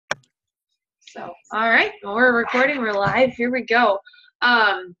So, all right, well, we're recording, we're live, here we go.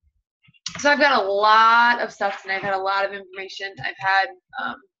 So I've got a lot of stuff tonight. I've had a lot of information. I've had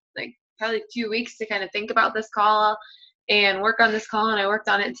like probably 2 weeks to kind of think about this call and work on this call, and I worked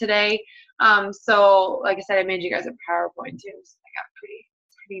on it today. So like I said, I made you guys a PowerPoint too, so I got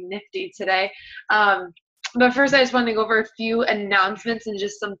pretty nifty today. But first, I just wanted to go over a few announcements and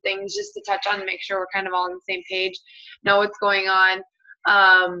just some things just to touch on to make sure we're kind of all on the same page, know what's going on.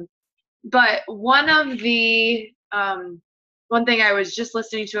 But one thing I was just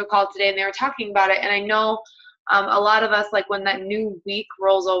listening to a call today, and they were talking about it, and I know a lot of us, like when that new week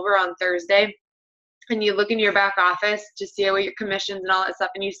rolls over on Thursday, and you look in your back office to see what your commissions and all that stuff,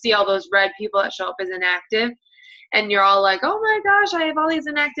 and you see all those red people that show up as inactive, and you're all like, oh my gosh, I have all these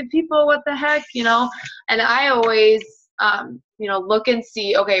inactive people, what the heck, you know? And I always, look and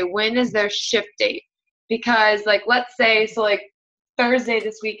see, okay, when is their ship date? Because like, let's say, so like Thursday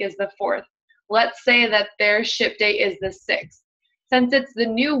this week is the 4th. Let's say that their ship date is the 6th. Since it's the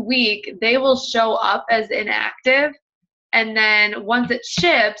new week, they will show up as inactive. And then once it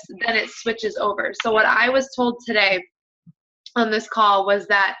ships, then it switches over. So what I was told today on this call was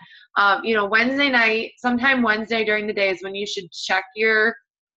that, Wednesday night, sometime Wednesday during the day is when you should check your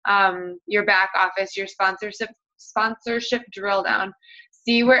back office, your sponsorship drill down,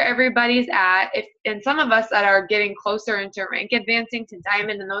 see where everybody's at. And some of us that are getting closer into rank advancing to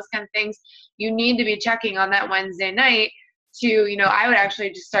diamond and those kind of things, you need to be checking on that Wednesday night to, I would actually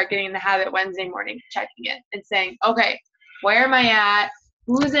just start getting in the habit Wednesday morning, checking it and saying, okay, where am I at?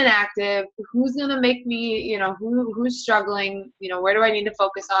 Who's inactive? Who's going to make me, who's struggling? Where do I need to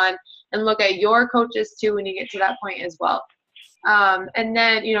focus on? And look at your coaches too when you get to that point as well. And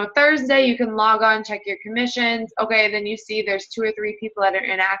then, Thursday you can log on, check your commissions. Okay, then you see there's 2 or 3 people that are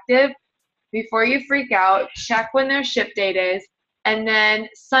inactive. Before you freak out, check when their ship date is. And then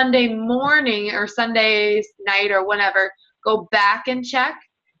Sunday morning or Sunday night or whenever, go back and check.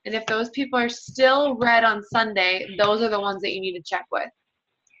 And if those people are still red on Sunday, those are the ones that you need to check with.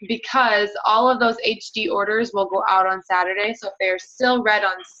 Because all of those HD orders will go out on Saturday. So if they're still red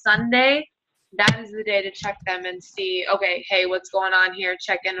on Sunday, that is the day to check them and see, okay, hey, what's going on here?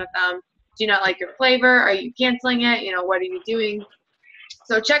 Check in with them. Do you not like your flavor? Are you canceling it? What are you doing?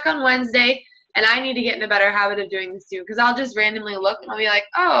 So check on Wednesday. And I need to get in a better habit of doing this too, because I'll just randomly look and I'll be like,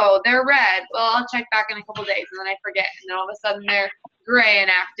 oh, they're red. Well, I'll check back in a couple days, and then I forget. And then all of a sudden they're gray and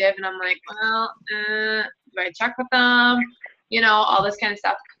active, and I'm like, well, do I check with them? All this kind of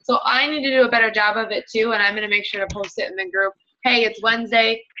stuff. So I need to do a better job of it too, and I'm going to make sure to post it in the group. Hey, it's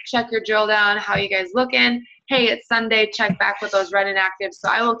Wednesday. Check your drill down. How you guys looking? Hey, it's Sunday. Check back with those red and active. So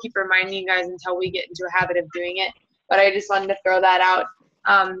I will keep reminding you guys until we get into a habit of doing it. But I just wanted to throw that out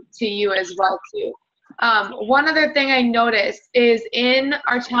to you as well too. One other thing I noticed is in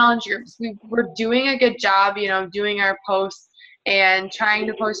our challenge groups, we're doing a good job, doing our posts and trying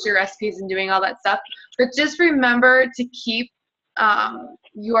to post your recipes and doing all that stuff. But just remember to keep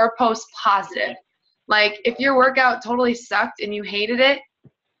your posts positive. Like if your workout totally sucked and you hated it,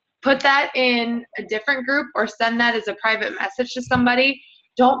 put that in a different group or send that as a private message to somebody.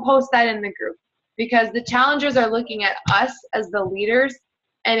 Don't post that in the group, because the challengers are looking at us as the leaders.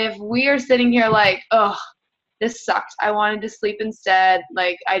 And if we are sitting here like, oh, this sucked, I wanted to sleep instead,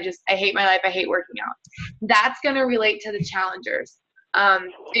 like I hate my life, I hate working out, that's going to relate to the challengers.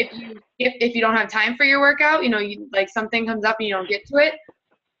 If you don't have time for your workout, you like something comes up and you don't get to it,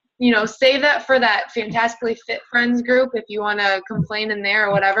 save that for that Fantastically Fit Friends group if you want to complain in there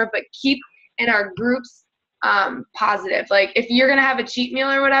or whatever, but keep in our groups positive. Like if you're going to have a cheat meal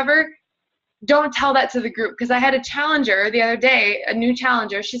or whatever, don't tell that to the group, because I had a challenger the other day, a new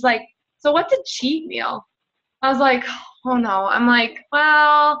challenger. She's like, so what's a cheat meal? I was like, oh no. I'm like,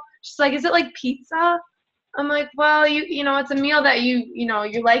 well, she's like, is it like pizza? I'm like, well, it's a meal that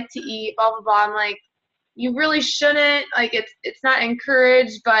you like to eat, blah, blah, blah. I'm like, you really shouldn't, like it's not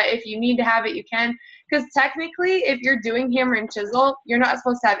encouraged, but if you need to have it, you can. Because technically, if you're doing hammer and chisel, you're not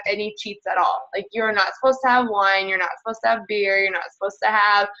supposed to have any cheats at all. Like you're not supposed to have wine, you're not supposed to have beer, you're not supposed to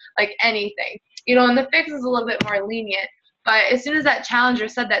have like anything. And the fix is a little bit more lenient. But as soon as that challenger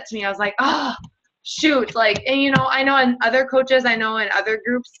said that to me, I was like, oh, shoot. Like, and I know in other coaches, I know in other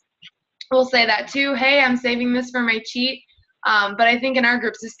groups will say that too. Hey, I'm saving this for my cheat. But I think in our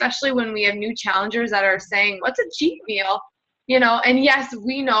groups, especially when we have new challengers that are saying, what's a cheat meal? And yes,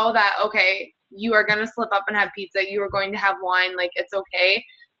 we know that, okay, you are going to slip up and have pizza. You are going to have wine. Like, it's okay.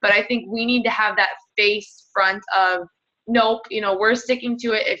 But I think we need to have that face front of, nope, we're sticking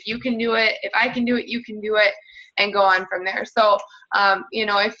to it. If you can do it, if I can do it, you can do it. and go on from there. So, you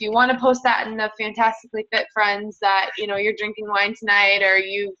know, if you want to post that in the Fantastically Fit friends that, you know, you're drinking wine tonight, or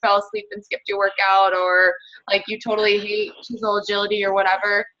you fell asleep and skipped your workout, or like you totally hate chisel agility or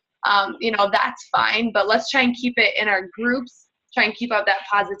whatever, you know, that's fine. But let's try and keep it in our groups, try and keep up that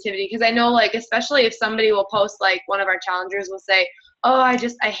positivity. Because I know, like, especially if somebody will post, like one of our challengers will say, oh, I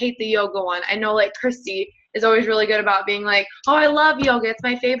hate the yoga one. I know, like, Christy is always really good about being like, oh, I love yoga. It's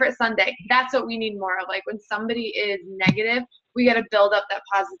my favorite Sunday. That's what we need more of. Like, when somebody is negative, we got to build up that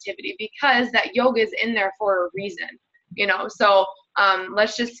positivity, because that yoga is in there for a reason, you know? So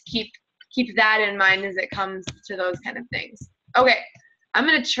let's just keep that in mind as it comes to those kind of things. Okay, I'm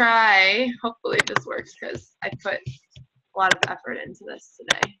going to try, hopefully this works, because I put a lot of effort into this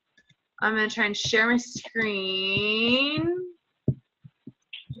today. I'm going to try and share my screen.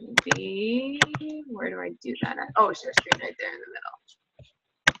 Where do I do that at? Oh, share screen right there in the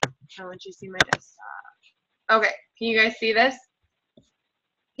middle. I want you to see my desktop. Okay, can you guys see this?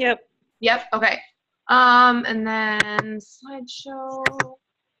 Yep. Yep, okay. And then slideshow.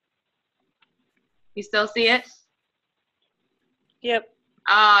 You still see it? Yep.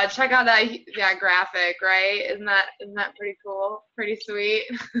 Check out that graphic, right? Isn't that pretty cool? Pretty sweet.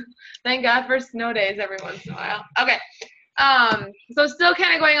 Thank God for snow days every once in a while. Okay. So still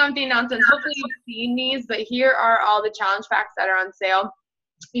kind of going on with the announcements. Hopefully you've seen these, but here are all the challenge packs that are on sale.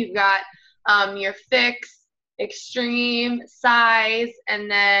 You've got your fix, extreme, size, and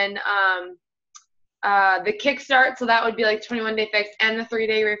then the kickstart. So that would be like 21-day fix and the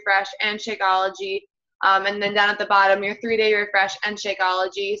 3-day refresh and Shakeology. And then down at the bottom, your 3-day refresh and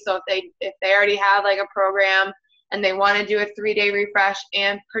Shakeology. So if they already have like a program and they want to do a 3-day refresh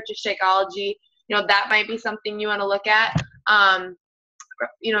and purchase Shakeology, you know, that might be something you want to look at.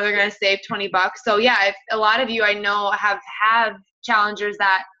 You know, they're going to save $20. So yeah, if a lot of you I know have challengers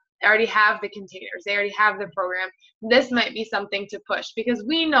that already have the containers, they already have the program, this might be something to push, because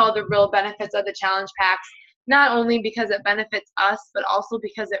we know the real benefits of the challenge packs, not only because it benefits us, but also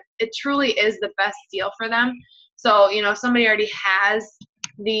because it truly is the best deal for them. So, you know, if somebody already has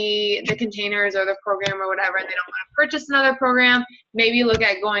the containers or the program or whatever, and they don't want to purchase another program, maybe look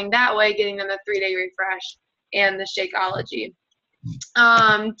at going that way, getting them the 3-day refresh and the Shakeology.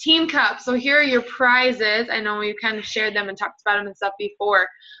 Team Cup. So here are your prizes. I know we've kind of shared them and talked about them and stuff before.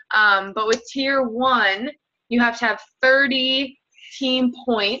 But with Tier 1, you have to have 30 team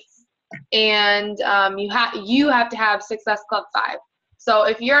points, and you have to have Success Club 5. So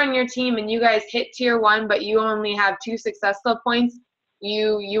if you're on your team and you guys hit Tier 1, but you only have 2 Success Club points,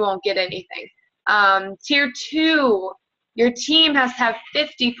 you won't get anything. Tier 2, your team has to have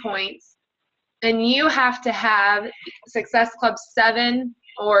 50 points, and you have to have Success Club 7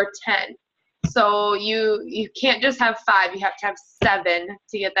 or 10. So you can't just have 5, you have to have 7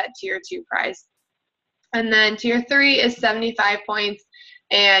 to get that Tier 2 prize. And then Tier 3 is 75 points,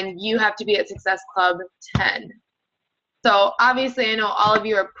 and you have to be at Success Club 10. So obviously I know all of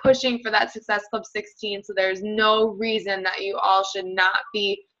you are pushing for that Success Club 16, so there's no reason that you all should not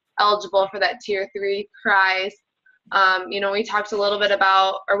be eligible for that Tier 3 prize. You know, we talked a little bit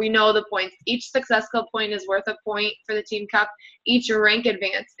about, or we know the points. Each Success Club point is worth a point for the Team Cup. Each rank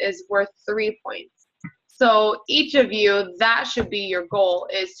advance is worth 3 points. So each of you, that should be your goal,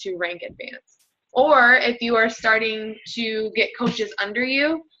 is to rank advance. Or if you are starting to get coaches under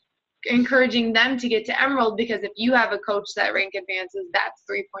you, encouraging them to get to Emerald, because if you have a coach that rank advances, that's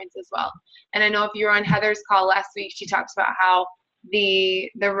 3 points as well. And I know if you were on Heather's call last week, she talks about how the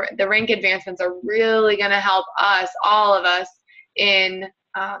rank advancements are really going to help us, all of us, in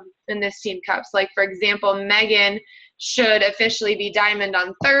this Team Cups. Like, for example, Megan should officially be Diamond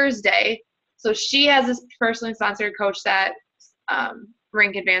on Thursday. So she has this personally sponsored coach that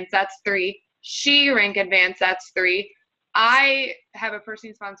rank advance, that's 3. She rank advance, that's 3. I have a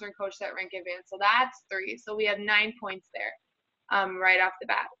personally sponsored coach that rank advance, so that's 3. So we have 9 points there right off the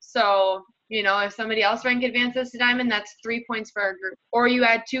bat. So, you know, if somebody else rank advances to Diamond, that's 3 points for our group. Or you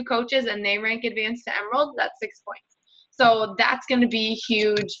add 2 coaches and they rank advance to Emerald, that's 6 points. So that's going to be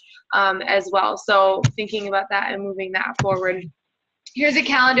huge as well. So thinking about that and moving that forward. Here's a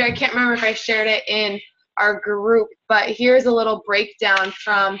calendar. I can't remember if I shared it in our group, but here's a little breakdown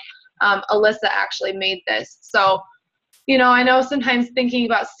from Alyssa actually made this. So, you know, I know sometimes thinking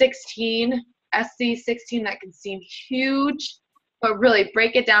about 16, SC 16, that can seem huge, but really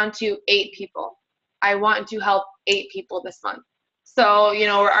break it down to 8 people. I want to help 8 people this month. So, you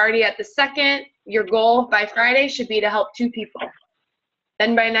know, we're already at the 2nd. Your goal by Friday should be to help 2 people.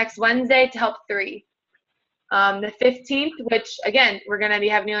 Then by next Wednesday to help 3. The 15th, which again, we're going to be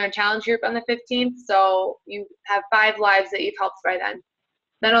having another challenge group on the 15th. So you have 5 lives that you've helped by then.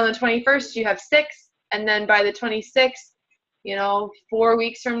 Then on the 21st, you have 6. And then by the 26th, 4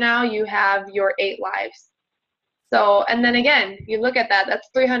 weeks from now, you have your 8 lives. So, and then again, you look at that, that's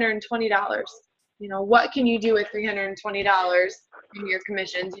 $320. What can you do with $320 in your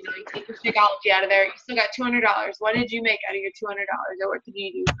commissions? You take your Shakeology out of there, you still got $200. What did you make out of your $200, or what did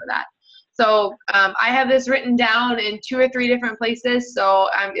you do for that? So I have this written down in 2 or 3 different places, so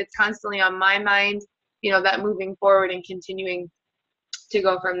it's constantly on my mind, that moving forward and continuing to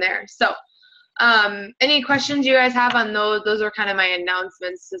go from there. So any questions you guys have on those? Those are kind of my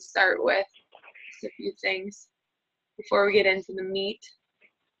announcements to start with. Just a few things before we get into the meat.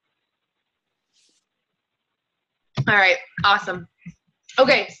 All right, awesome.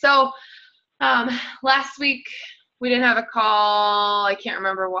 Okay, so last week we didn't have a call. I can't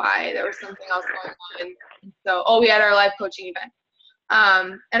remember why. There was something else going on. So, we had our live coaching event.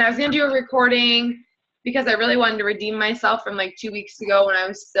 And I was going to do a recording because I really wanted to redeem myself from like 2 weeks ago when I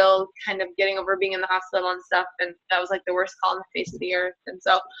was still kind of getting over being in the hospital and stuff. And that was like the worst call on the face of the earth. And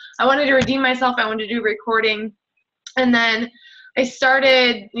so I wanted to redeem myself. I wanted to do recording. And then I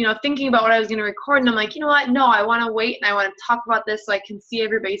started, thinking about what I was going to record, and I'm like, you know what? No, I want to wait, and I want to talk about this so I can see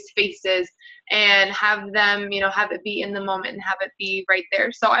everybody's faces and have them, have it be in the moment and have it be right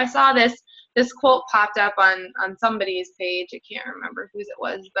there. So I saw this quote popped up on somebody's page. I can't remember whose it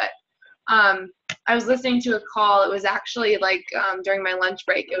was, but I was listening to a call. It was actually like during my lunch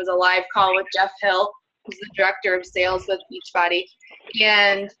break. It was a live call with Jeff Hill, who's the director of sales with Beachbody,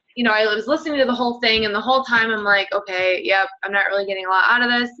 and I was listening to the whole thing, and the whole time I'm like, okay, yep, I'm not really getting a lot out of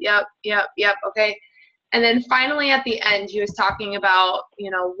this. Yep, okay. And then finally at the end, he was talking about,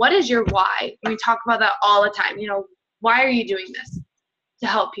 what is your why? And we talk about that all the time. Why are you doing this? To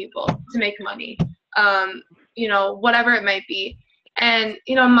help people, to make money, whatever it might be. And,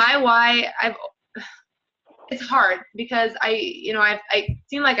 my why, it's hard because I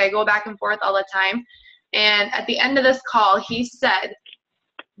seem like I go back and forth all the time. And at the end of this call, he said,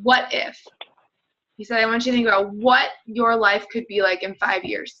 what if? He said, I want you to think about what your life could be like in 5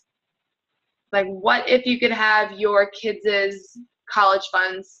 years. Like, what if you could have your kids' college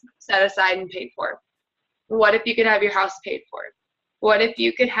funds set aside and paid for? What if you could have your house paid for? What if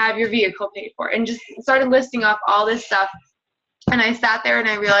you could have your vehicle paid for? And just started listing off all this stuff. And I sat there and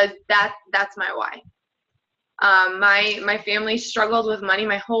I realized that's my why. My family struggled with money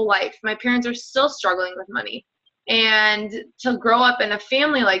my whole life. My parents are still struggling with money. And to grow up in a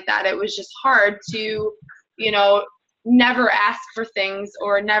family like that, it was just hard to, never ask for things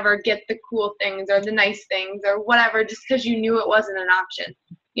or never get the cool things or the nice things or whatever, just because you knew it wasn't an option.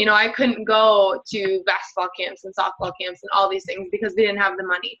 I couldn't go to basketball camps and softball camps and all these things because we didn't have the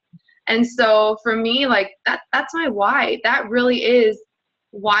money. And so for me, like that's my why. That really is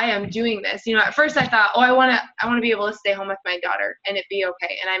why I'm doing this. At first I thought, I want to be able to stay home with my daughter and it be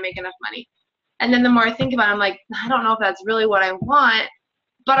okay and I make enough money. And then the more I think about it, I'm like, I don't know if that's really what I want,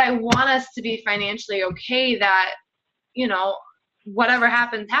 but I want us to be financially okay that, whatever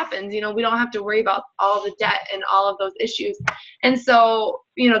happens. We don't have to worry about all the debt and all of those issues. And so,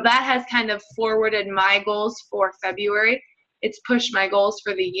 that has kind of forwarded my goals for February. It's pushed my goals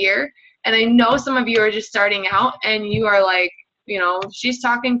for the year. And I know some of you are just starting out and you are like, she's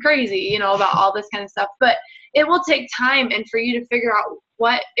talking crazy, about all this kind of stuff. But it will take time and for you to figure out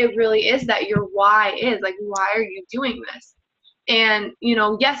what it really is that your why is. Like, why are you doing this? And,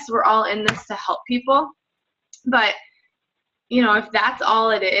 yes, we're all in this to help people. But, if that's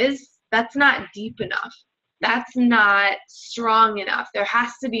all it is, that's not deep enough. That's not strong enough. There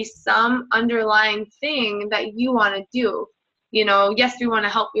has to be some underlying thing that you want to do. Yes, we want to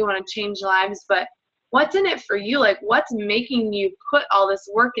help, we want to change lives, but what's in it for you? Like, what's making you put all this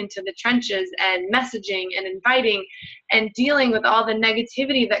work into the trenches and messaging and inviting and dealing with all the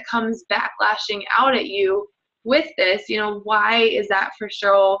negativity that comes backlashing out at you with this? Why is that for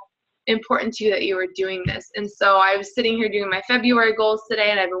sure important to you that you are doing this? And so I was sitting here doing my February goals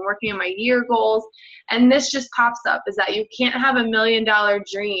today, and I've been working on my year goals, and this just pops up, is that you can't have $1 million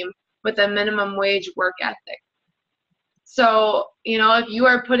dream with a minimum wage work ethic. So, if you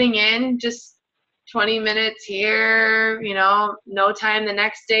are putting in just 20 minutes here, no time the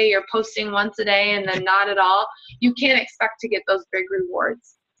next day, you're posting once a day and then not at all, you can't expect to get those big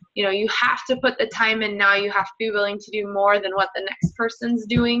rewards. You have to put the time in now. You have to be willing to do more than what the next person's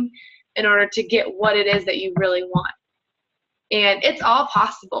doing in order to get what it is that you really want. And it's all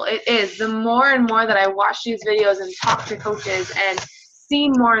possible. It is. The more and more that I watch these videos and talk to coaches and see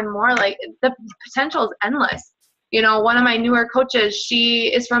more and more, like, the potential is endless. One of my newer coaches,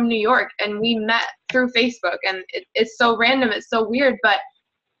 she is from New York, and we met through Facebook, and it's so random, it's so weird, but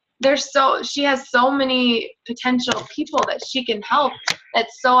she has so many potential people that she can help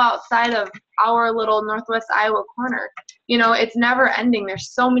that's so outside of our little Northwest Iowa corner. It's never ending.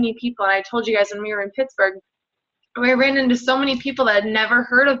 There's so many people. And I told you guys when we were in Pittsburgh, we ran into so many people that had never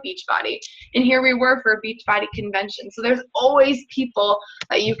heard of Beachbody. And here we were for a Beachbody convention. So there's always people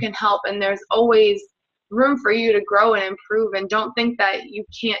that you can help, and there's always room for you to grow and improve. And don't think that you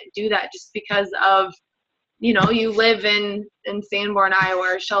can't do that just because of you live in Sanborn,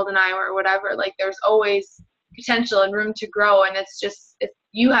 Iowa, or Sheldon, Iowa, or whatever. Like, there's always potential and room to grow, and it's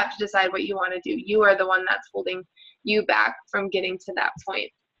you have to decide what you want to do. You are the one that's holding you back from getting to that point.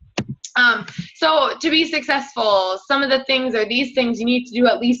 So to be successful, some of the things are these things you need to do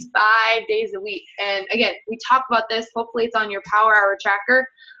at least 5 days a week. And again, we talk about this. Hopefully it's on your Power Hour tracker.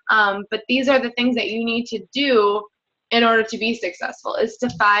 But these are the things that you need to do in order to be successful, is to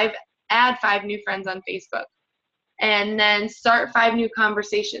add 5 new friends on Facebook, and then start 5 new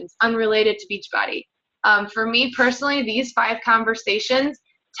conversations unrelated to Beachbody. For me personally, these 5 conversations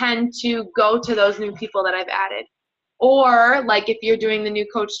tend to go to those new people that I've added. Or like if you're doing the new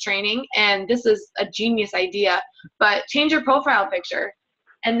coach training, and this is a genius idea, but change your profile picture,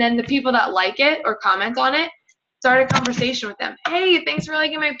 and then the people that like it or comment on it, start a conversation with them. Hey, thanks for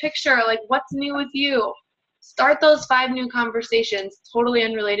liking my picture. Like, what's new with you? Start those 5 new conversations, totally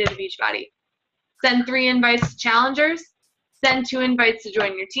unrelated to Beachbody. Send 3 invites to challengers, send 2 invites to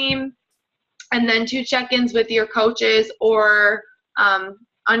join your team, and then 2 check-ins with your coaches or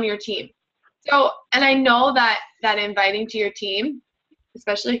on your team. So, and I know that inviting to your team,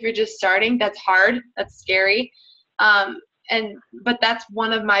 especially if you're just starting, that's hard, that's scary. But that's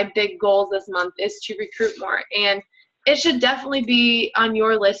one of my big goals this month, is to recruit more. And it should definitely be on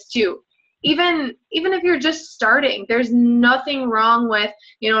your list too. Even if you're just starting, there's nothing wrong with,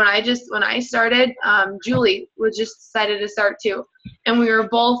 when I started, Julie was just decided to start too. And we were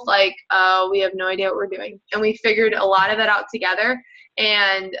both like, we have no idea what we're doing. And we figured a lot of it out together.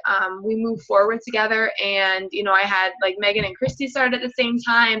 And we moved forward together. And, I had like Megan and Christy started at the same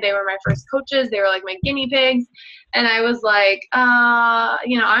time. They were my first coaches. They were like my guinea pigs. And I was like,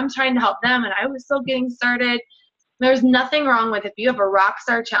 I'm trying to help them. And I was still getting started. There's nothing wrong with, if you have a rock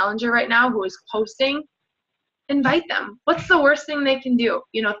star challenger right now who is posting, invite them. What's the worst thing they can do?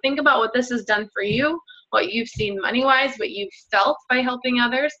 Think about what this has done for you, what you've seen money-wise, what you've felt by helping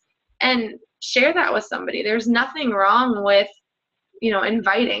others, and share that with somebody. There's nothing wrong with,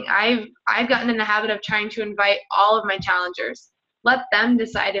 inviting. I've gotten in the habit of trying to invite all of my challengers. Let them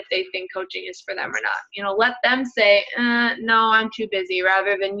decide if they think coaching is for them or not. Let them say, no, I'm too busy,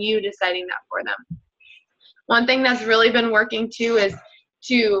 rather than you deciding that for them. One thing that's really been working too is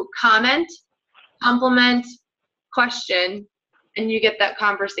to comment, compliment, question, and you get that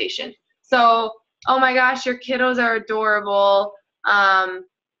conversation. So, oh my gosh, your kiddos are adorable.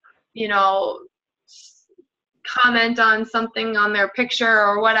 Comment on something on their picture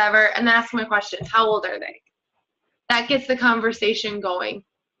or whatever, and then ask them a question. How old are they? That gets the conversation going.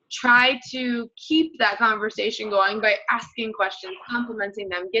 Try to keep that conversation going by asking questions, complimenting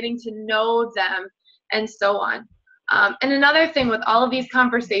them, getting to know them, and so on. And another thing with all of these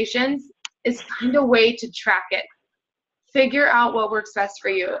conversations is find a way to track it. Figure out what works best for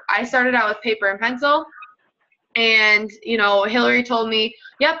you. I started out with paper and pencil, and Hillary told me,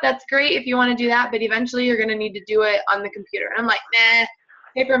 yep, that's great if you want to do that, but eventually you're going to need to do it on the computer. And I'm like, nah,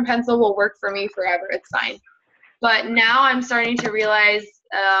 paper and pencil will work for me forever. It's fine. But now I'm starting to realize,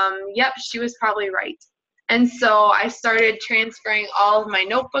 yep, she was probably right. And so I started transferring all of my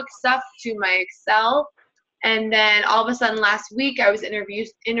notebook stuff to my Excel. And then all of a sudden last week I was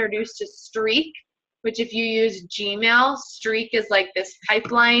introduced to Streak, which if you use Gmail, Streak is like this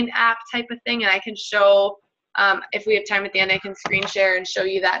pipeline app type of thing. And I can show, if we have time at the end, I can screen share and show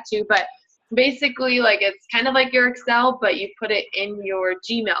you that too. But basically, like, it's kind of like your Excel, but you put it in your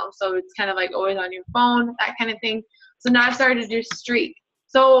Gmail. So it's kind of like always on your phone, that kind of thing. So now I've started to do Streak.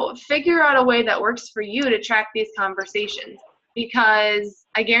 So figure out a way that works for you to track these conversations, because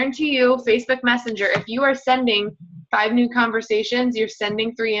I guarantee you, Facebook Messenger, if you are sending 5 new conversations, you're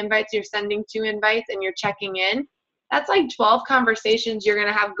sending 3 invites, you're sending 2 invites, and you're checking in, that's like 12 conversations you're going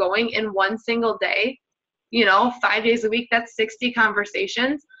to have going in one single day. 5 days a week, that's 60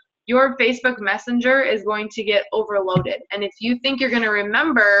 conversations. Your Facebook Messenger is going to get overloaded. And if you think you're going to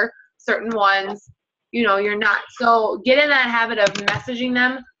remember certain ones, you're not. So get in that habit of messaging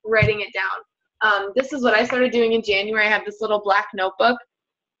them, writing it down. This is what I started doing in January. I have this little black notebook.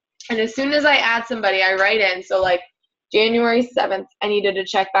 And as soon as I add somebody, I write in. So like January 7th, I needed to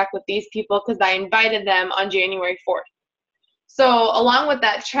check back with these people because I invited them on January 4th. So along with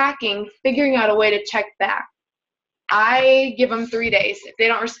that tracking, figuring out a way to check back. I give them 3 days. If they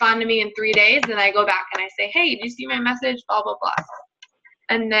don't respond to me in 3 days, then I go back and I say, hey, did you see my message? Blah, blah, blah.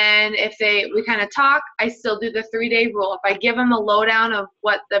 And then if we kind of talk, I still do the 3-day rule. If I give them a lowdown of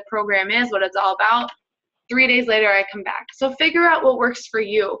what the program is, what it's all about, 3 days later I come back. So figure out what works for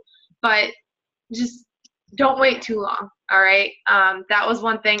you, but just don't wait too long, all right? That was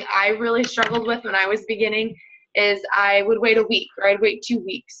one thing I really struggled with when I was beginning, is I would wait a week, or I'd wait 2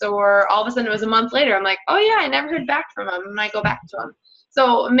 weeks, or all of a sudden it was a month later. I'm like, oh yeah, I never heard back from them, and I go back to them.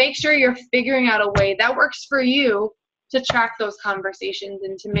 So make sure you're figuring out a way that works for you to track those conversations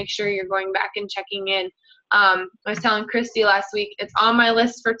and to make sure you're going back and checking in. I was telling Christy last week, it's on my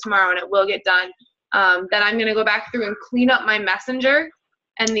list for tomorrow, and it will get done, that I'm going to go back through and clean up my messenger,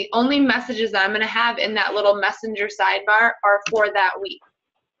 and the only messages that I'm going to have in that little messenger sidebar are for that week.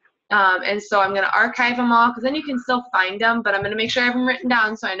 And so I'm going to archive them all, because then you can still find them, but I'm going to make sure I have them written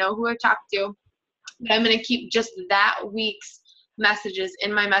down so I know who I've talked to. But I'm going to keep just that week's messages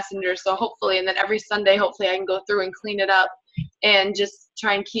in my messenger, so hopefully, and then every Sunday, hopefully I can go through and clean it up and just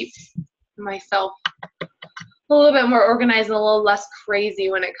try and keep myself a little bit more organized and a little less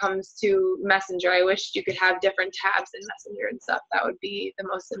crazy when it comes to Messenger. I wish you could have different tabs in Messenger and stuff. That would be the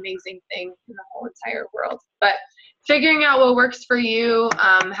most amazing thing in the whole entire world. But figuring out what works for you,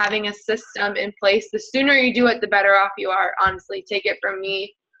 having a system in place, the sooner you do it, the better off you are. Honestly, take it from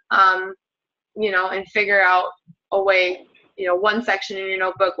me, and figure out a way, one section in your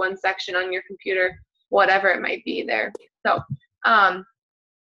notebook, one section on your computer, whatever it might be there. So,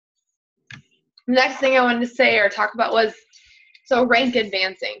 next thing I wanted to say or talk about was, rank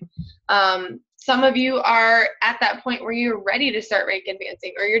advancing. Some of you are at that point where you're ready to start rank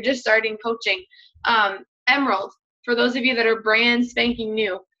advancing, or you're just starting coaching. Emerald, for those of you that are brand spanking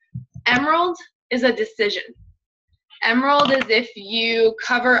new, Emerald is a decision. Emerald is if you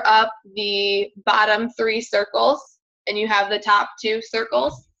cover up the bottom 3 circles and you have the top 2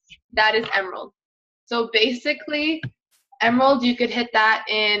 circles, that is Emerald. So basically, Emerald, you could hit that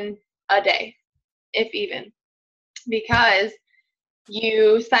in a day, if even, because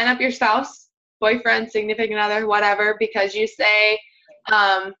you sign up your spouse, boyfriend, significant other, whatever, because you say,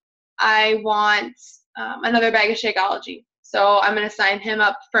 I want another bag of Shakeology. So I'm going to sign him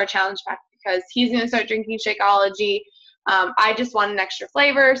up for a challenge pack because he's going to start drinking Shakeology. I just want an extra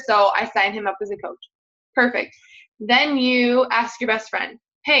flavor, so I sign him up as a coach. Perfect. Then you ask your best friend,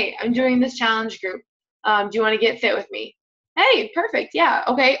 hey, I'm doing this challenge group. Do you want to get fit with me? Hey, perfect. Yeah.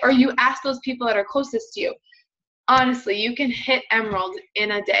 Okay. Or you ask those people that are closest to you. Honestly, you can hit Emerald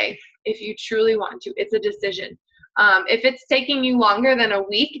in a day if you truly want to. It's a decision. If it's taking you longer than a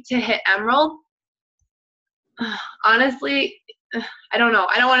week to hit Emerald, honestly, I don't know.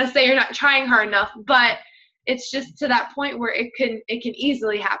 I don't want to say you're not trying hard enough, but it's just to that point where it can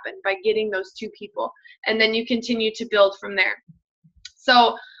easily happen by getting those 2 people, and then you continue to build from there.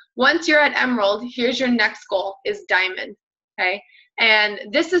 So once you're at Emerald, here's your next goal, is Diamond. Okay, and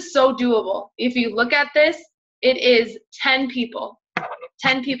this is so doable. If you look at this, it is 10 people.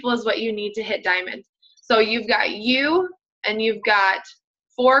 10 people is what you need to hit Diamond. So you've got you, and you've got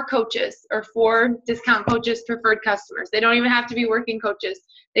 4 coaches, or 4 discount coaches, preferred customers. They don't even have to be working coaches.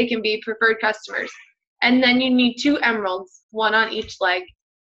 They can be preferred customers. And then you need 2 emeralds, 1 on each leg.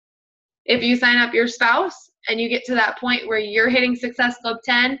 If you sign up your spouse and you get to that point where you're hitting Success Club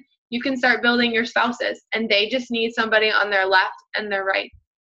 10, you can start building your spouses, and they just need somebody on their left and their right.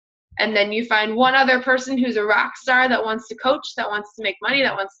 And then you find 1 other person who's a rock star that wants to coach, that wants to make money,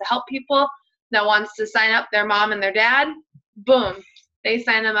 that wants to help people, that wants to sign up their mom and their dad. Boom. They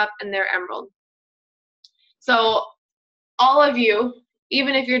sign them up and they're Emerald. So all of you,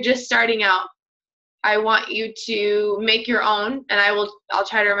 even if you're just starting out, I want you to make your own, and I'll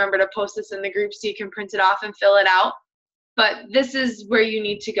try to remember to post this in the group so you can print it off and fill it out. But this is where you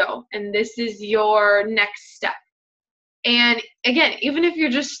need to go, and this is your next step. And again, even if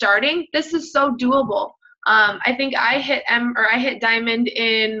you're just starting, this is so doable. I think I hit Diamond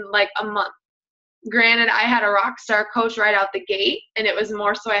in like a month. Granted, I had a rock star coach right out the gate, and it was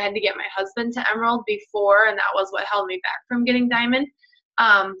more so I had to get my husband to Emerald before, and that was what held me back from getting Diamond.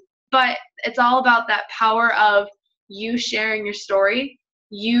 But it's all about that power of you sharing your story,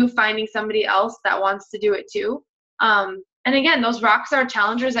 you finding somebody else that wants to do it too. And again, those rockstar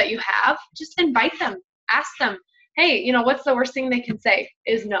challengers that you have, just invite them, ask them, hey, what's the worst thing they can say?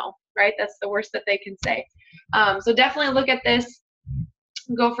 Is no, right? That's the worst that they can say. So definitely look at this,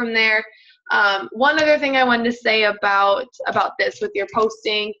 go from there. One other thing I wanted to say about this with your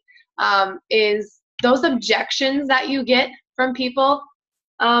posting is those objections that you get from people.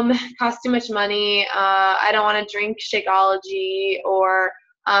 Cost too much money, I don't want to drink Shakeology, or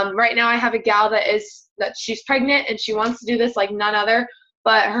right now I have a gal that that she's pregnant and she wants to do this like none other,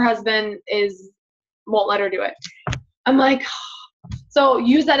 but her husband won't let her do it. I'm like, so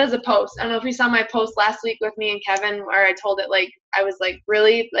use that as a post. I don't know if you saw my post last week with me and Kevin where I told it, like, I was like,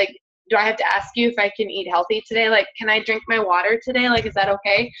 really? Like, do I have to ask you if I can eat healthy today? Like, can I drink my water today? Like, is that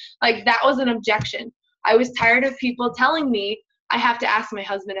okay? Like, that was an objection. I was tired of people telling me I have to ask my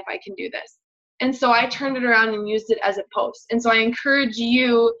husband if I can do this. And so I turned it around and used it as a post. And so I encourage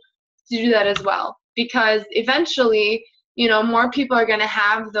you to do that as well, because eventually, you know, more people are going to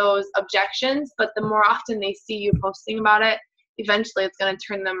have those objections, but the more often they see you posting about it, eventually it's going to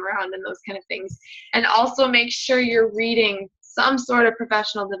turn them around and those kind of things. And also make sure you're reading some sort of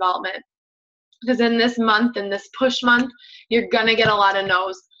professional development, because in this month, in this push month, you're going to get a lot of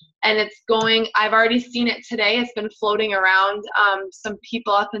no's. And it's going, I've already seen it today. It's been floating around. Some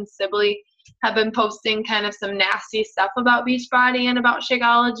people up in Sibley have been posting kind of some nasty stuff about Beachbody and about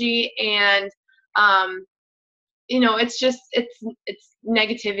Shakeology. And, you know, it's just, it's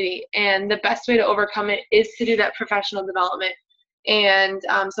negativity. And the best way to overcome it is to do that professional development. And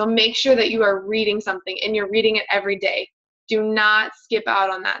so make sure that you are reading something and you're reading it every day. Do not skip out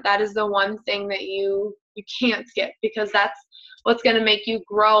on that. That is the one thing that you can't skip, because that's what's going to make you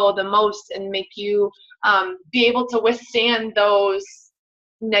grow the most and make you be able to withstand those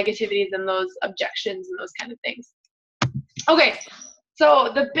negativities and those objections and those kind of things. Okay,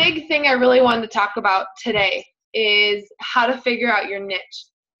 so the big thing I really wanted to talk about today is how to figure out your niche.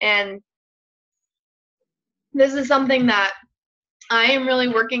 And this is something that I am really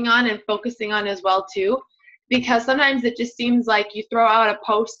working on and focusing on as well too, because sometimes it just seems like you throw out a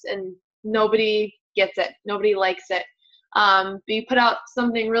post and nobody gets it, nobody likes it. But you put out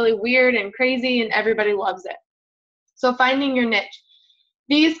something really weird and crazy and everybody loves it. So finding your niche.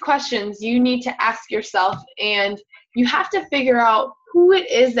 These questions you need to ask yourself, and you have to figure out who it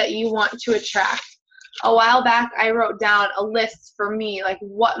is that you want to attract. A while back, I wrote down a list for me, like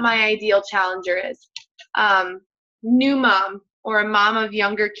what my ideal challenger is. New mom or a mom of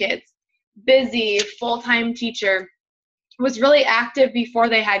younger kids, busy, full-time teacher, was really active before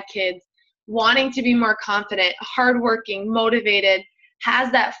they had kids, wanting to be more confident, hardworking, motivated, has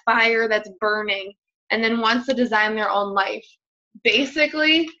that fire that's burning, and then wants to design their own life.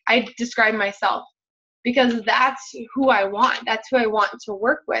 Basically, I describe myself, because that's who I want. That's who I want to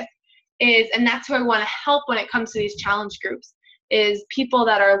work with, and that's who I want to help when it comes to these challenge groups, is people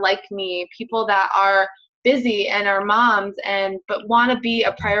that are like me, people that are busy and are moms but want to be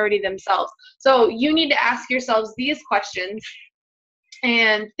a priority themselves. So you need to ask yourselves these questions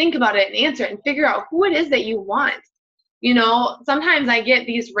and think about it and answer it and figure out who it is that you want. You know, sometimes I get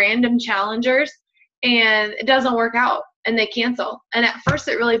these random challengers and it doesn't work out and they cancel. And at first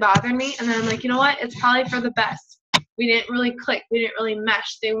it really bothered me. And then I'm like, you know what? It's probably for the best. We didn't really click. We didn't really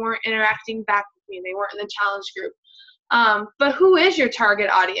mesh. They weren't interacting back with me. They weren't in the challenge group. But who is your target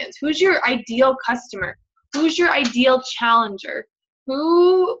audience? Who's your ideal customer? Who's your ideal challenger?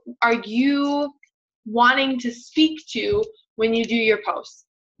 Who are you wanting to speak to when you do your posts,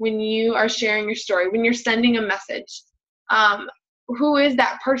 when you are sharing your story, when you're sending a message? Who is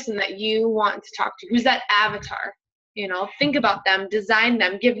that person that you want to talk to? Who's that avatar? You know, think about them, design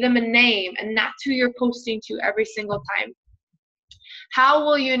them, give them a name, and that's who you're posting to every single time. How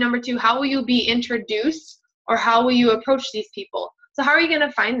will you, number two, how will you be introduced, or how will you approach these people? So how are you going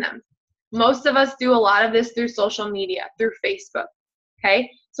to find them? Most of us do a lot of this through social media, through Facebook,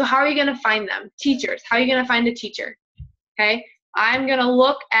 okay? So how are you going to find them? Teachers, how are you going to find a teacher, okay? I'm going to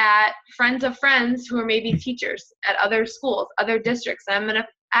look at friends of friends who are maybe teachers at other schools, other districts, and I'm going to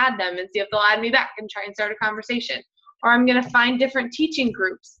add them and see if they'll add me back and try and start a conversation. Or I'm going to find different teaching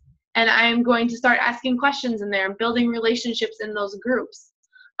groups, and I'm going to start asking questions in there and building relationships in those groups.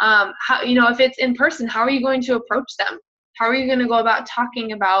 How, you know, if it's in person, how are you going to approach them? How are you going to go about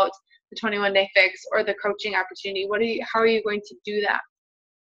talking about the 21-day fix or the coaching opportunity? How are you going to do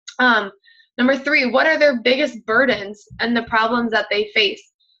that? Number three, what are their biggest burdens and the problems that they face?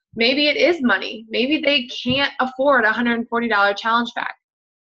 Maybe it is money. Maybe they can't afford a $140 challenge pack.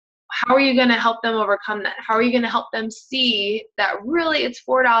 How are you going to help them overcome that? How are you going to help them see that really it's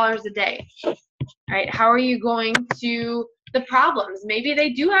 $4 a day? All right. How are you going to the problems? Maybe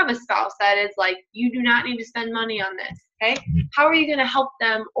they do have a spouse that is like, you do not need to spend money on this. Okay. How are you going to help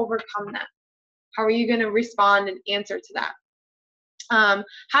them overcome that? How are you going to respond and answer to that?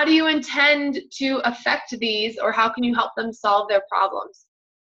 How do you intend to affect these, or how can you help them solve their problems?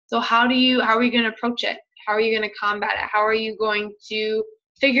 So how are you going to approach it? How are you going to combat it? How are you going to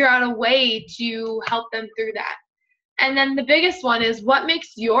figure out a way to help them through that? And then the biggest one is, what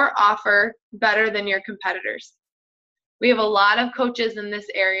makes your offer better than your competitors? We have a lot of coaches in this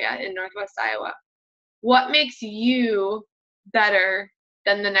area in Northwest Iowa. What makes you better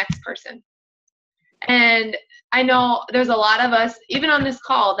than the next person? And I know there's a lot of us, even on this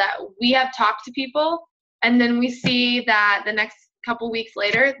call, that we have talked to people, and then we see that the next couple weeks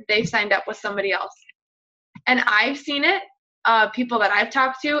later, they've signed up with somebody else. And I've seen it, people that I've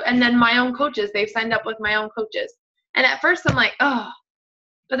talked to, and then my own coaches, they've signed up with my own coaches. And at first I'm like, oh,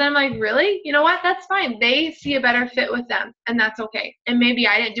 but then I'm like, really? You know what? That's fine. They see a better fit with them, and that's okay. And maybe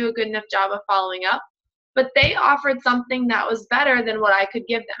I didn't do a good enough job of following up, but they offered something that was better than what I could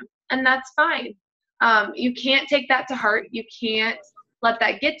give them, and that's fine. You can't take that to heart. You can't let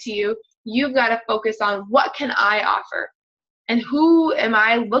that get to you. You've got to focus on what can I offer, and who am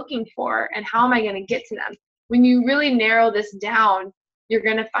I looking for, and how am I going to get to them? When you really narrow this down, you're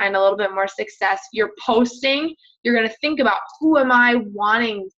going to find a little bit more success. You're posting, you're going to think about, who am I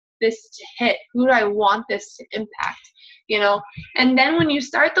wanting this to hit? Who do I want this to impact? You know, and then when you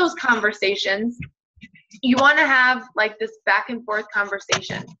start those conversations, you want to have like this back and forth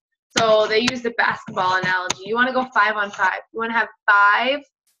conversation. So they use the basketball analogy. You want to go 5-on-5. You want to have 5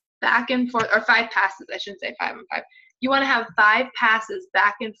 back and forth, or 5 passes. I shouldn't say 5-on-5. You want to have 5 passes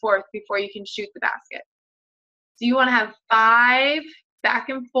back and forth before you can shoot the basket. So you want to have 5 back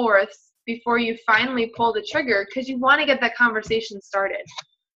and forths before you finally pull the trigger, because you want to get that conversation started.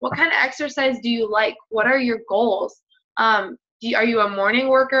 What kind of exercise do you like? What are your goals? Are you a morning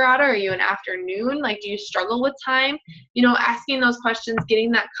worker out, or are you an afternoon? Like, do you struggle with time? You know, asking those questions,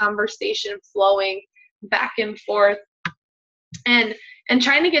 getting that conversation flowing back and forth, and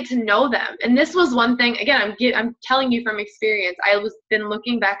trying to get to know them. And this was one thing, again, I'm telling you from experience. I was been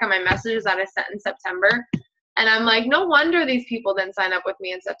looking back at my messages that I sent in September, and I'm like, no wonder these people didn't sign up with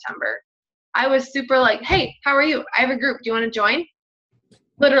me in September. I was super like, hey, how are you? I have a group. Do you want to join?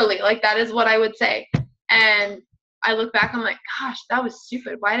 Literally, like, that is what I would say. And I look back, I'm like, gosh, that was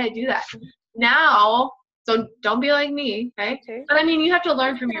stupid. Why did I do that? Now, so don't be like me, okay? But I mean, you have to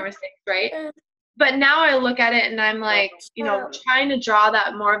learn from your mistakes, right? But now I look at it and I'm like, you know, trying to draw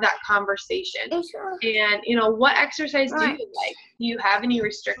that more of that conversation. And, you know, what exercise do you like? Do you have any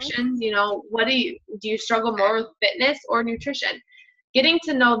restrictions? You know, do you struggle more with fitness or nutrition? Getting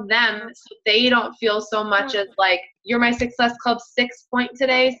to know them so they don't feel so much as like, you're my Success Club 6 point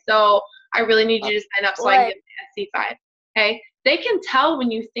today, so I really need you to sign up so I can get the SC5. Okay? They can tell when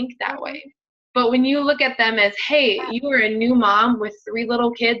you think that way. But when you look at them as, hey, you are a new mom with 3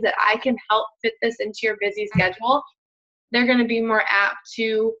 little kids that I can help fit this into your busy schedule, they're going to be more apt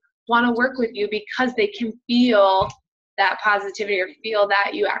to want to work with you, because they can feel that positivity, or feel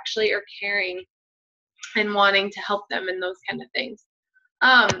that you actually are caring and wanting to help them in those kind of things.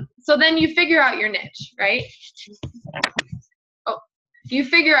 So then you figure out your niche, right? You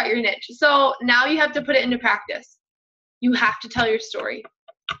figure out your niche. So now you have to put it into practice. You have to tell your story.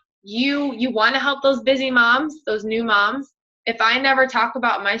 You want to help those busy moms, those new moms. If I never talk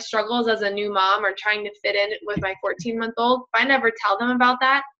about my struggles as a new mom, or trying to fit in with my 14-month-old, if I never tell them about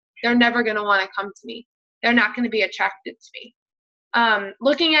that, they're never going to want to come to me. They're not going to be attracted to me.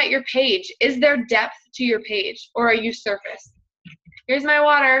 Looking at your page, is there depth to your page, or are you surface? Here's my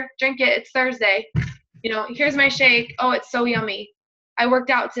water, drink it, it's Thursday. You know, here's my shake, oh, it's so yummy. I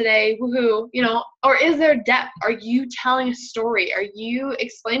worked out today, woohoo, you know, or is there depth? Are you telling a story? Are you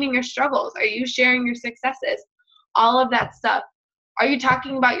explaining your struggles? Are you sharing your successes? All of that stuff. Are you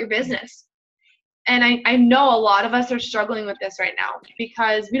talking about your business? And I know a lot of us are struggling with this right now,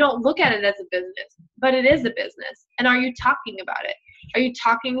 because we don't look at it as a business, but it is a business. And are you talking about it? Are you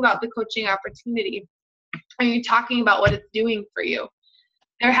talking about the coaching opportunity? Are you talking about what it's doing for you?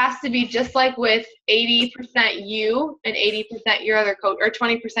 There has to be, just like with 80% you and 80% your other coach, or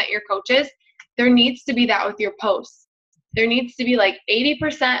 20% your coaches, there needs to be that with your posts. There needs to be like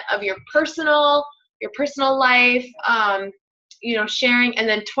 80% of your personal life, you know, sharing, and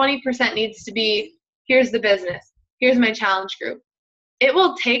then 20% needs to be, here's the business, here's my challenge group. It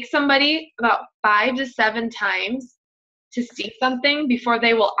will take somebody about 5 to 7 times to see something before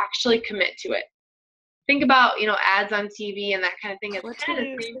they will actually commit to it. Think about, you know, ads on TV and that kind of thing. It's kind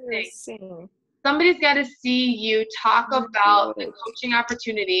of the same thing. Somebody's got to see you talk about the coaching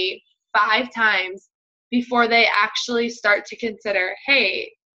opportunity 5 times before they actually start to consider,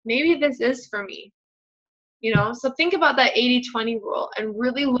 hey, maybe this is for me. You know, so think about that 80-20 rule and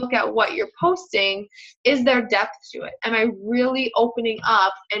really look at what you're posting. Is there depth to it? Am I really opening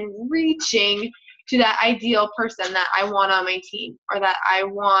up and reaching to that ideal person that I want on my team, or that I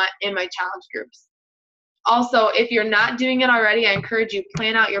want in my challenge groups? Also, if you're not doing it already, I encourage you,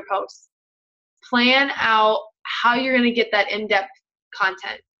 plan out your posts. Plan out how you're going to get that in-depth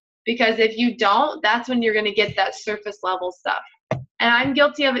content. Because if you don't, that's when you're going to get that surface level stuff. And I'm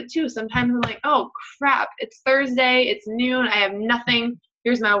guilty of it too. Sometimes I'm like, oh crap, it's Thursday, it's noon, I have nothing,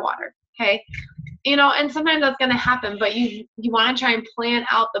 here's my water, okay? And sometimes that's going to happen, but you want to try and plan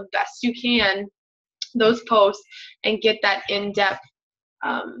out the best you can those posts and get that in-depth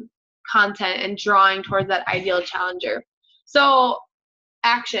content and drawing towards that ideal challenger. So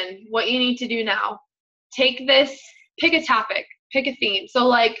action, what you need to do now, take this, pick a topic, pick a theme. So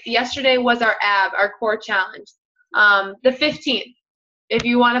like yesterday was our core challenge. The 15th, if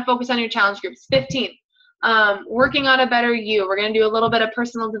you want to focus on your challenge groups, 15th, working on a better you. We're going to do a little bit of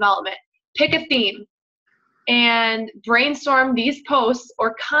personal development. Pick a theme and brainstorm these posts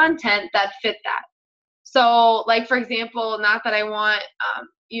or content that fit that. So like, for example, not that I want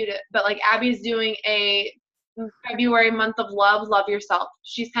you to, but like Abby's doing a February month of love yourself.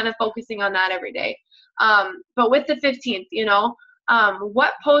 She's kind of focusing on that every day. But with the 15th,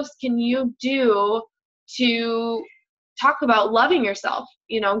 what post can you do to talk about loving yourself,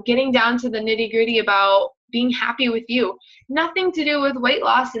 getting down to the nitty gritty about being happy with you. Nothing to do with weight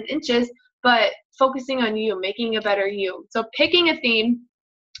loss and inches, but focusing on you, making a better you. So picking a theme,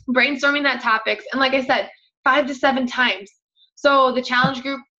 brainstorming that topics, and like I said, 5 to 7 times. So the challenge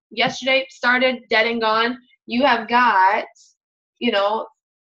group yesterday started, dead and gone. You have got,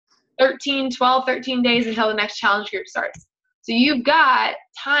 13 days until the next challenge group starts. So you've got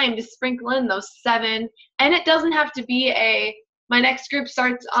time to sprinkle in those 7, and it doesn't have to be my next group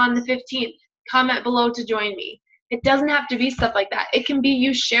starts on the 15th, comment below to join me. It doesn't have to be stuff like that. It can be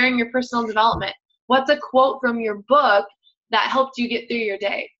you sharing your personal development. What's a quote from your book that helped you get through your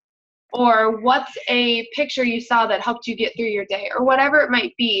day? Or what's a picture you saw that helped you get through your day? Or whatever it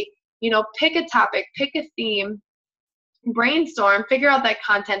might be, pick a topic, pick a theme, brainstorm, figure out that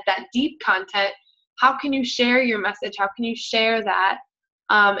content, that deep content. How can you share your message? How can you share that?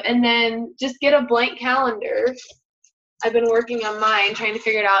 And then just get a blank calendar. I've been working on mine, trying to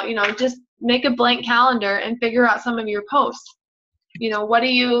figure it out. Just make a blank calendar and figure out some of your posts. What do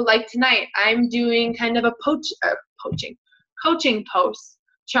you like tonight? I'm doing kind of a coaching post,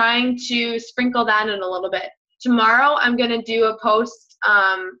 trying to sprinkle that in a little bit. Tomorrow, I'm going to do a post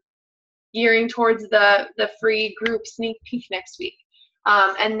gearing towards the free group sneak peek next week.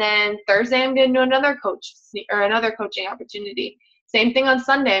 And then Thursday, I'm going to do another coaching opportunity. Same thing on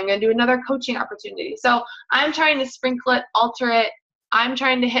Sunday, I'm going to do another coaching opportunity. So I'm trying to sprinkle it, alter it. I'm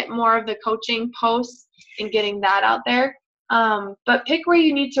trying to hit more of the coaching posts and getting that out there. But pick where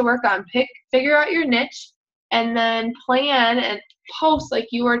you need to work on. Figure out your niche, and then plan and post like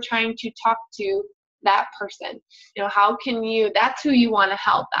you are trying to talk to that person. How can you, that's who you want to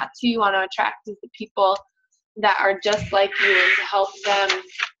help. That's who you want to attract, is the people that are just like you, and to help them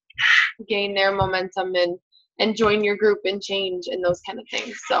gain their momentum and join your group and change and those kind of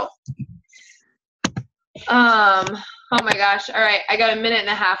things. So, oh my gosh. All right. I got a minute and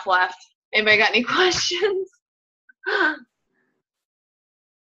a half left. Anybody got any questions?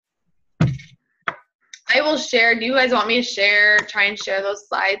 I will share. Do you guys want me to try and share those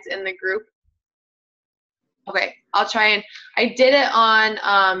slides in the group? Okay, I'll try and, I did it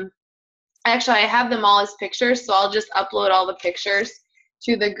on, actually I have them all as pictures, so I'll just upload all the pictures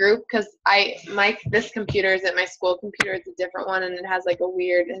to the group, because this computer isn't my school computer, it's a different one, and it has like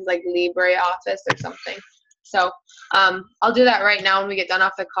Libre Office or something. So I'll do that right now when we get done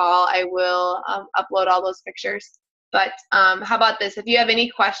off the call. I will upload all those pictures. But how about this? If you have any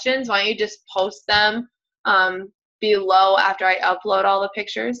questions, why don't you just post them below after I upload all the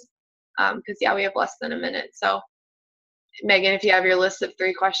pictures? Because yeah, we have less than a minute. So Megan, if you have your list of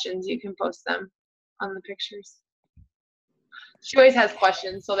 3 questions, you can post them on the pictures. She always has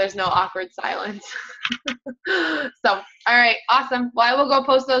questions, so there's no awkward silence. So, all right, awesome. Well, I will go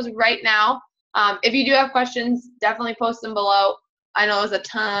post those right now. If you do have questions, definitely post them below. I know it was a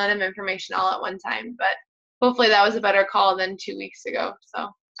ton of information all at one time, but hopefully that was a better call than 2 weeks ago. So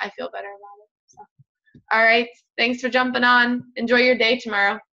I feel better about it. So, all right, thanks for jumping on. Enjoy your day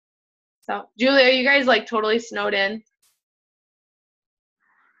tomorrow. So, Julie, are you guys like totally snowed in?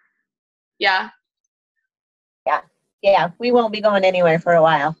 Yeah. Yeah, we won't be going anywhere for a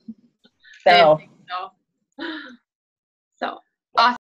while. So